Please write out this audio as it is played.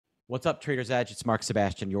What's up, Trader's Edge? It's Mark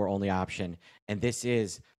Sebastian, your only option. And this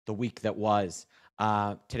is the week that was.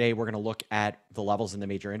 Today, we're going to look at the levels in the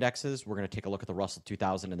major indexes. We're going to take a look at the Russell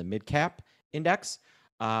 2000 and the mid-cap index.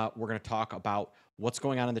 We're going to talk about what's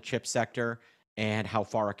going on in the chip sector and how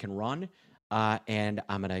far it can run. And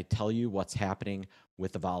I'm going to tell you what's happening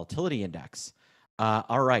with the volatility index.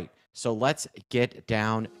 All right, so let's get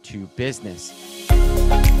down to business.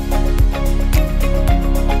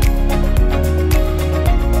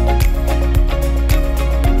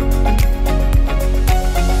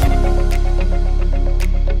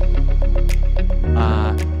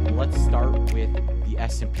 Let's start with the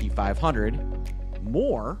S&P 500,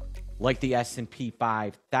 more like the S&P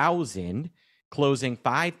 5000, closing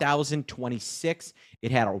 5,026.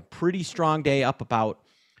 It had a pretty strong day, up about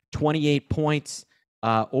 28 points,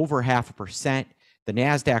 over 0.5%. The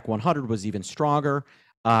NASDAQ 100 was even stronger.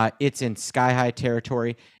 It's in sky-high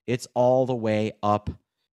territory. It's all the way up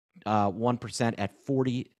 1% at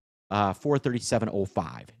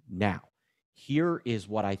 437.05. Now, here is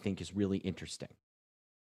what I think is really interesting.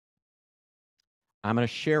 I'm going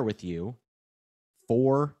to share with you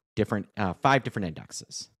five different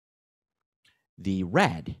indexes. The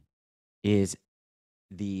red is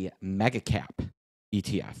the mega cap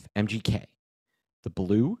ETF, MGK. The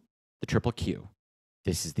blue, the triple Q.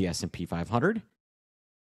 This is the S&P 500.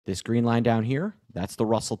 This green line down here, that's the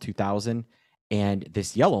Russell 2000. And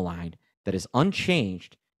this yellow line that is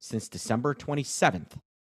unchanged since December 27th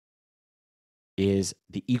is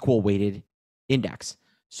the equal weighted index.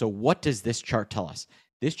 So what does this chart tell us?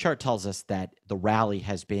 This chart tells us that the rally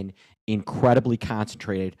has been incredibly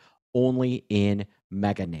concentrated only in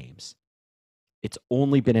mega names. It's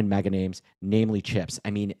only been in mega names, namely chips.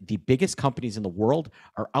 I mean, the biggest companies in the world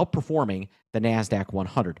are outperforming the NASDAQ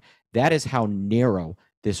 100. That is how narrow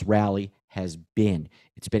this rally has been.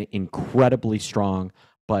 It's been incredibly strong,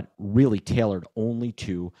 but really tailored only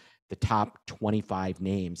to the top 25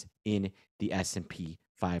 names in the S&P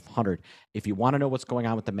 500. If you want to know what's going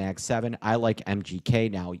on with the Mag 7, I like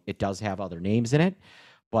MGK. Now, it does have other names in it,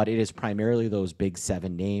 but it is primarily those big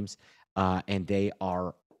 7 names, and they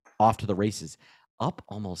are off to the races, up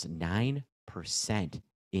almost 9%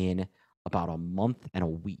 in about a month and a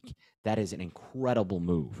week. That is an incredible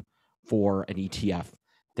move for an ETF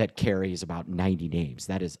that carries about 90 names.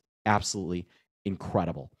 That is absolutely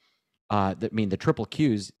incredible. The triple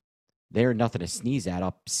Qs, they're nothing to sneeze at,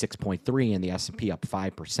 up 6.3, and the S&P up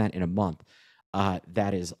 5% in a month.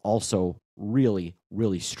 That is also really,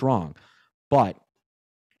 really strong. But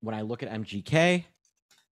when I look at MGK,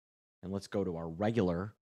 and let's go to our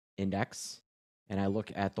regular index, and I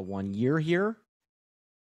look at the 1 year here,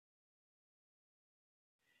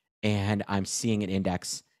 and I'm seeing an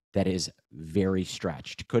index that is very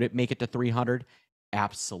stretched. Could it make it to 300?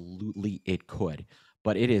 Absolutely, it could.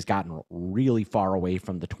 But it has gotten really far away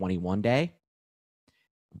from the 21-day,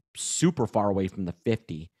 super far away from the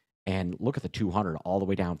 50, and look at the 200, all the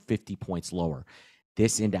way down 50 points lower.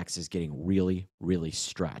 This index is getting really, really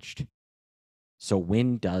stretched. So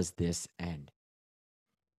when does this end?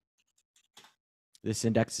 This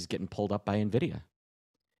index is getting pulled up by NVIDIA.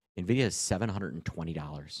 NVIDIA is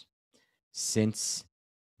 $720. Since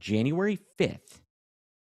January 5th,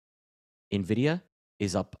 NVIDIA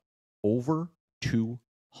is up over $200,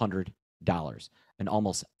 an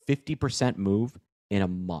almost 50% move in a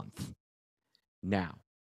month. Now,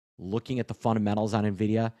 looking at the fundamentals on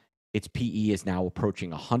NVIDIA, its PE is now approaching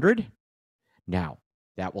 100. Now,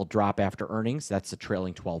 that will drop after earnings. That's a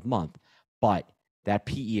trailing 12-month. But that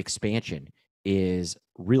PE expansion is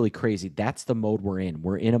really crazy. That's the mode we're in.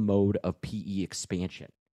 We're in a mode of PE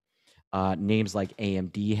expansion. Names like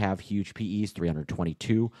AMD have huge PEs,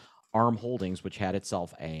 322. ARM Holdings, which had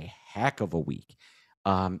itself a heck of a week,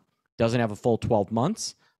 doesn't have a full 12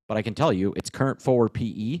 months, but I can tell you its current forward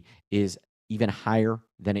PE is even higher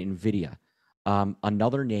than NVIDIA.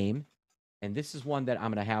 Another name, and this is one that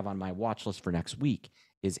I'm going to have on my watch list for next week,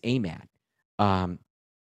 is AMAT.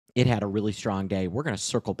 It had a really strong day. We're going to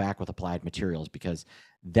circle back with Applied Materials because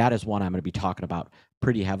that is one I'm going to be talking about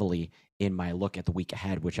pretty heavily in my look at the week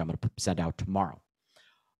ahead, which I'm going to send out tomorrow.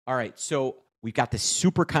 All right, so we've got this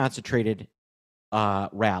super concentrated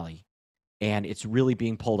rally, and it's really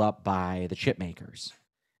being pulled up by the chip makers.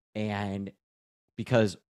 And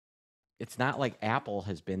because it's not like Apple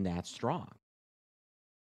has been that strong,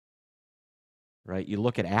 right? You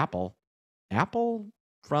look at Apple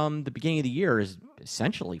from the beginning of the year is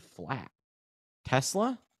essentially flat.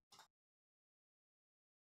 Tesla,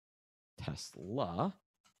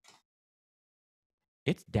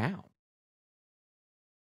 it's down.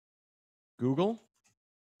 Google,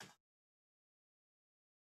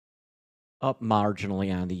 up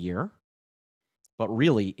marginally on the year. But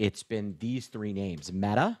really, it's been these three names: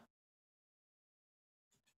 Meta,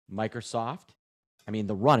 Microsoft. I mean,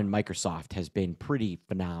 the run in Microsoft has been pretty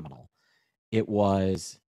phenomenal. It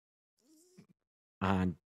was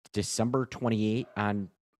on December 28th, on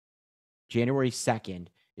January 2nd,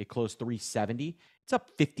 it closed 370. It's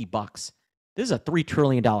up $50. This is a $3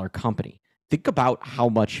 trillion company. Think about how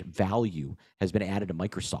much value has been added to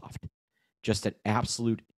Microsoft. Just an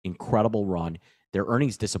absolute incredible run. Their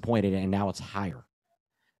earnings disappointed, and now it's higher.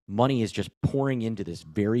 Money is just pouring into this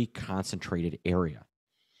very concentrated area,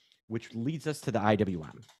 which leads us to the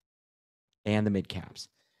IWM and the mid caps.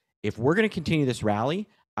 If we're going to continue this rally,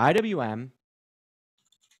 IWM,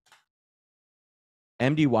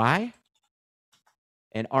 MDY,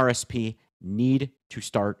 and RSP need to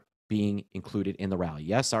start being included in the rally.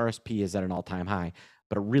 Yes, RSP is at an all-time high,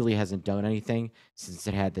 but it really hasn't done anything since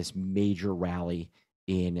it had this major rally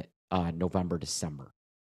in November, December.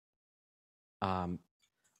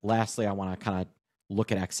 Lastly, I want to kind of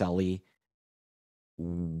look at XLE.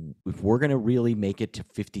 If we're going to really make it to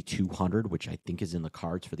 5,200, which I think is in the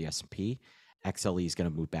cards for the S&P, XLE is going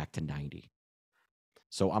to move back to 90.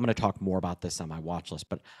 So I'm going to talk more about this on my watch list,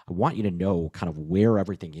 but I want you to know kind of where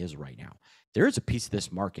everything is right now. There is a piece of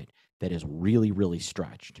this market that is really, really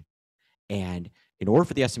stretched. And in order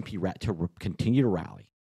for the S&P to continue to rally,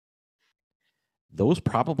 those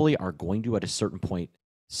probably are going to, at a certain point,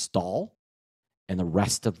 stall, and the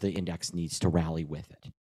rest of the index needs to rally with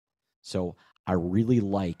it. So I really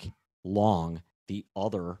like long the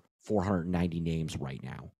other 490 names right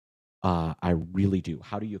now. I really do.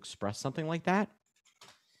 How do you express something like that?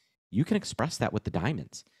 You can express that with the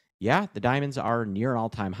diamonds. Yeah, the diamonds are near an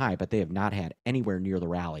all-time high, but they have not had anywhere near the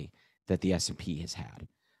rally that the S&P has had.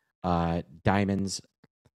 Diamonds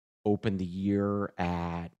opened the year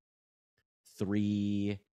at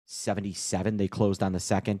 377. They closed on the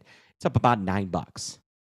second. It's up about $9.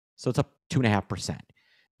 So it's up 2.5%.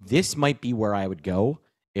 This might be where I would go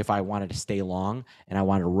if I wanted to stay long and I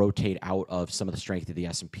wanted to rotate out of some of the strength of the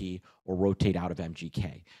S&P or rotate out of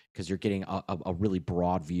MGK, because you're getting a really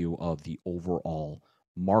broad view of the overall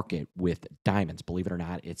market with diamonds. Believe it or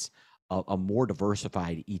not, it's a more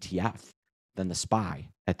diversified ETF than the SPY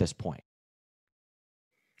at this point.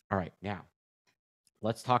 All right, now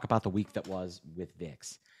let's talk about the week that was with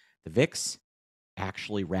VIX. The VIX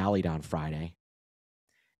actually rallied on Friday,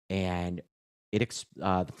 and the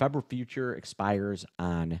Feb future expires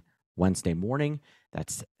on Wednesday morning.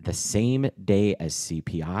 That's the same day as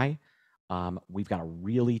CPI. We've got a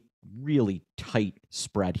really, really tight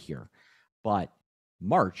spread here, but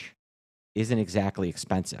March isn't exactly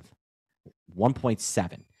expensive.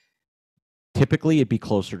 1.7. Typically, it'd be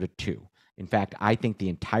closer to 2. In fact, I think the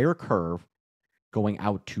entire curve going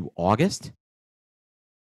out to August,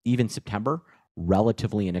 even September,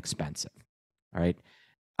 relatively inexpensive. All right.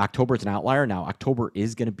 October is an outlier. Now, October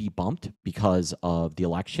is going to be bumped because of the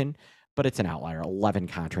election, but it's an outlier. 11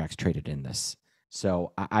 contracts traded in this.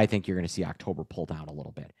 So I think you're going to see October pull down a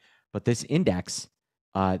little bit. But this index,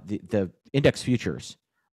 the index futures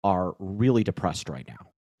are really depressed right now.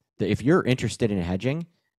 If you're interested in hedging,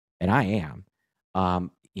 and I am, a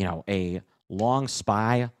long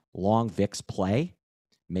SPY, long VIX play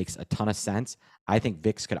makes a ton of sense. I think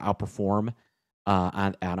VIX could outperform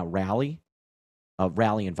on a rally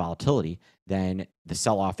in volatility than the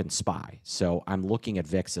sell-off in SPY. So I'm looking at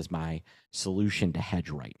VIX as my solution to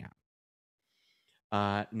hedge right now.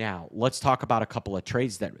 Now, let's talk about a couple of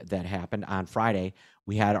trades that happened on Friday.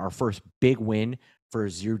 We had our first big win for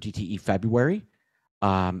 0 DTE February.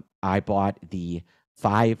 I bought the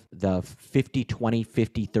 50, 20,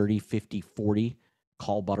 50, 30, 50, 40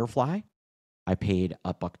 call butterfly. I paid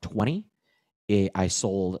 $1.20. I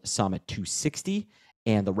sold some at 260,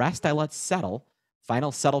 and the rest I let settle.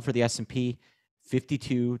 Final settle for the S&P,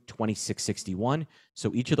 52, 26, 61.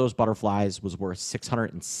 So each of those butterflies was worth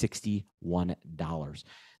 $661.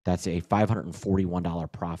 That's a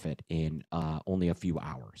 $541 profit in only a few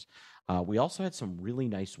hours. We also had some really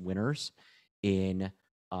nice winners in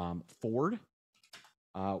Ford.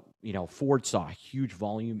 Ford saw a huge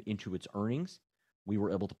volume into its earnings. We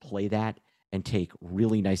were able to play that and take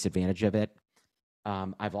really nice advantage of it.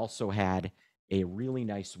 I've also had a really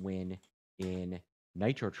nice win in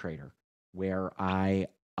Nitro Trader, where I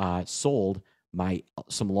sold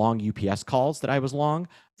some long UPS calls that I was long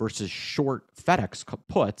versus short FedEx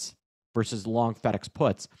puts versus long FedEx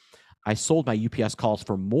puts. I sold my UPS calls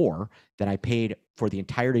for more than I paid for the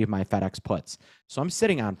entirety of my FedEx puts. So I'm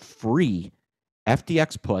sitting on free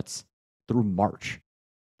FDX puts through March.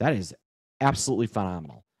 That is absolutely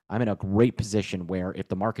phenomenal. I'm in a great position where if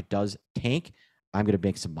the market does tank, I'm going to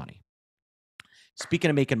make some money. Speaking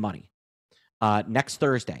of making money, next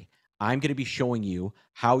Thursday, I'm going to be showing you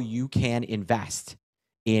how you can invest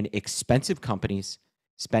in expensive companies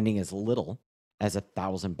spending as little as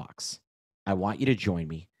 $1,000. I want you to join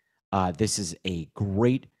me. This is a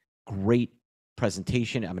great, great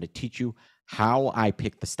presentation. I'm going to teach you how I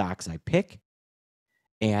pick the stocks I pick,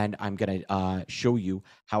 and I'm going to show you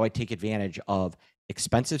how I take advantage of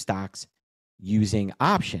expensive stocks using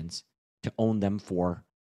options to own them for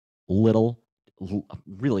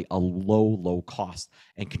really a low cost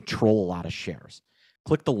and control a lot of shares.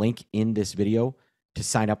 Click the link in this video to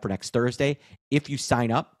sign up for next Thursday. If you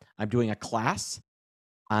sign up, I'm doing a class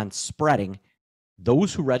on spreading.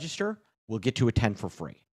 Those who register will get to attend for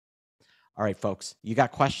free. All right, folks, you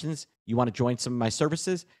got questions? You want to join some of my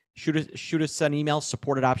services? Shoot us an email,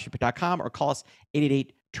 support@optionpit.com, or call us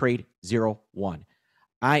 888-TRADE-01.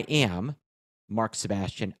 I am Mark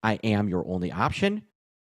Sebastian. I am your only option.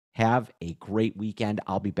 Have a great weekend.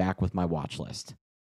 I'll be back with my watch list.